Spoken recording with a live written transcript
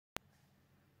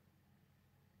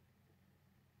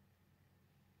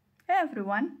Hey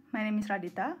everyone, my name is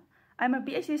Radita. I'm a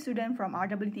PhD student from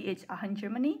RWTH Aachen,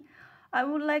 Germany. I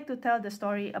would like to tell the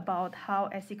story about how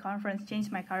SC Conference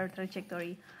changed my career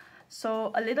trajectory.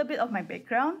 So a little bit of my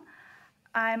background.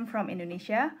 I'm from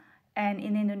Indonesia, and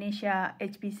in Indonesia,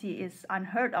 HPC is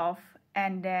unheard of.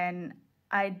 And then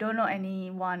I don't know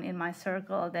anyone in my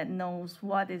circle that knows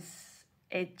what is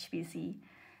HPC.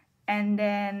 And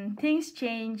then things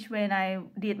changed when I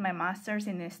did my master's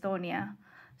in Estonia.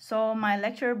 So my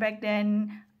lecturer back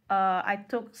then, I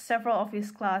took several of his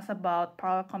class about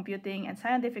parallel computing and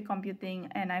scientific computing,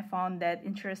 and I found that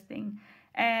interesting.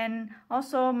 And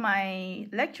also my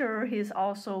lecturer, he's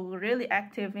also really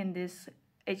active in this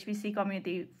HPC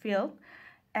community field.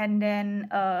 And then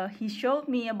he showed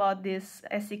me about this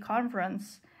SC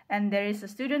conference, and there is a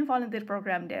student volunteer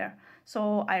program there.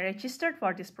 So I registered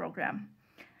for this program.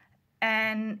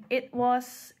 And it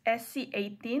was SC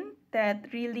 18 that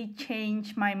really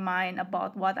changed my mind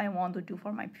about what I want to do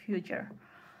for my future.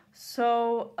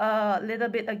 So a little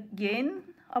bit again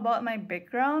about my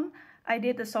background. I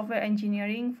did the software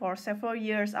engineering for several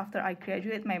years after I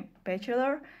graduated my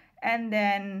bachelor. And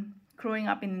then growing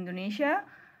up in Indonesia,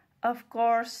 of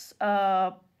course,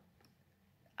 I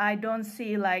don't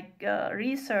see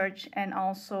research and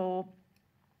also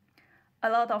a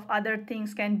lot of other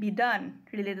things can be done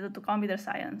related to computer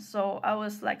science. So I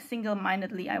was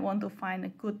single-mindedly, I want to find a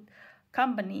good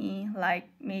company,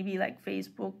 maybe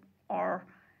Facebook or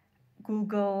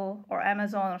Google or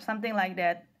Amazon or something like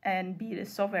that, and be the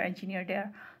software engineer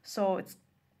there. So it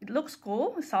looks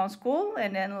cool, it sounds cool,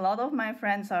 and then a lot of my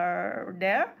friends are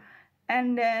there.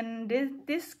 And then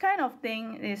this kind of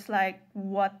thing is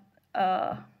what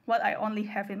I only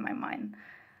have in my mind.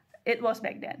 It was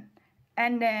back then.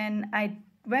 And then I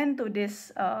went to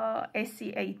this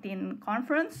SC 18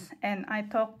 conference, and I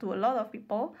talked to a lot of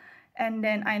people. And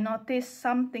then I noticed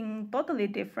something totally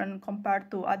different compared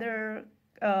to other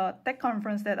tech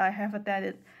conference that I have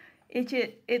attended. It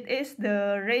is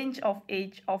the range of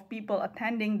age of people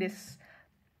attending this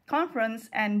conference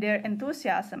and their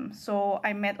enthusiasm. So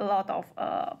I met a lot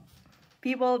of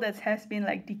people that has been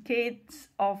decades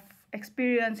of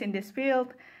experience in this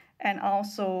field, and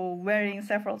also wearing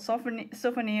several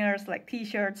souvenirs like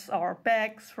t-shirts or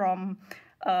bags from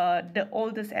the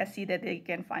oldest SC that they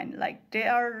can find. They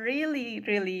are really,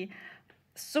 really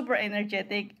super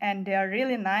energetic, and they are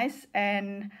really nice.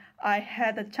 And I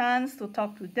had a chance to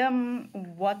talk to them,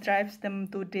 what drives them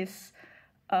to this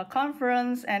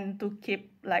conference and to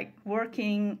keep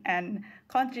working and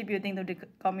contributing to the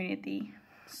community.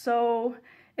 So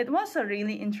it was a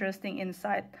really interesting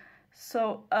insight.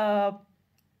 So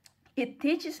it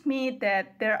teaches me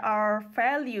that there are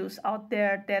values out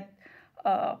there that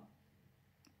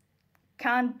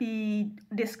can't be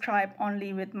described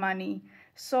only with money.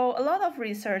 So a lot of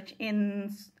research in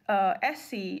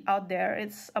SC out there,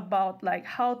 it's about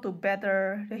how to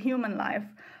better the human life,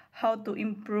 how to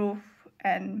improve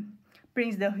and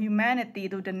brings the humanity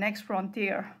to the next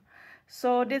frontier.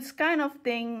 So this kind of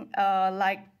thing,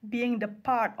 being the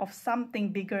part of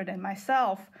something bigger than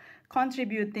myself,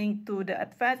 contributing to the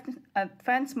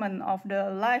advancement of the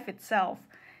life itself,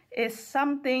 is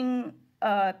something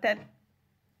that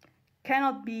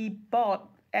cannot be bought,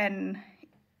 and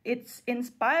it's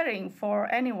inspiring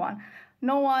for anyone.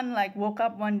 No one woke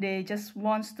up one day just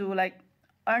wants to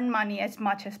earn money as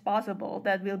much as possible.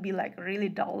 That will be a really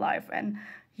dull life, and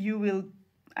you will,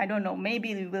 I don't know, maybe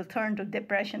you will turn to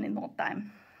depression in no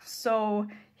time. So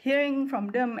hearing from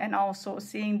them and also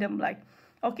seeing them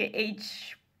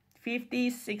age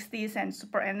 50s, 60s, and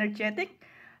super energetic,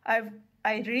 I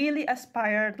really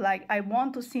aspired, I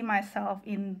want to see myself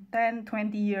in 10,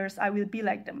 20 years, I will be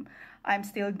like them. I'm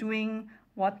still doing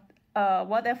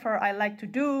whatever I like to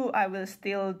do. I will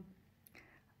still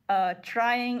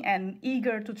trying and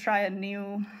eager to try a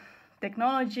new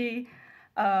technology.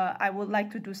 I would like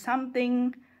to do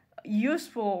something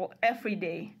useful every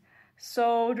day.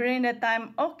 So during that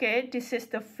time, okay, this is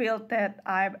the field that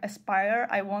I aspire,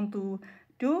 I want to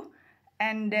do.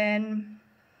 And then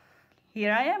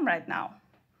here I am right now.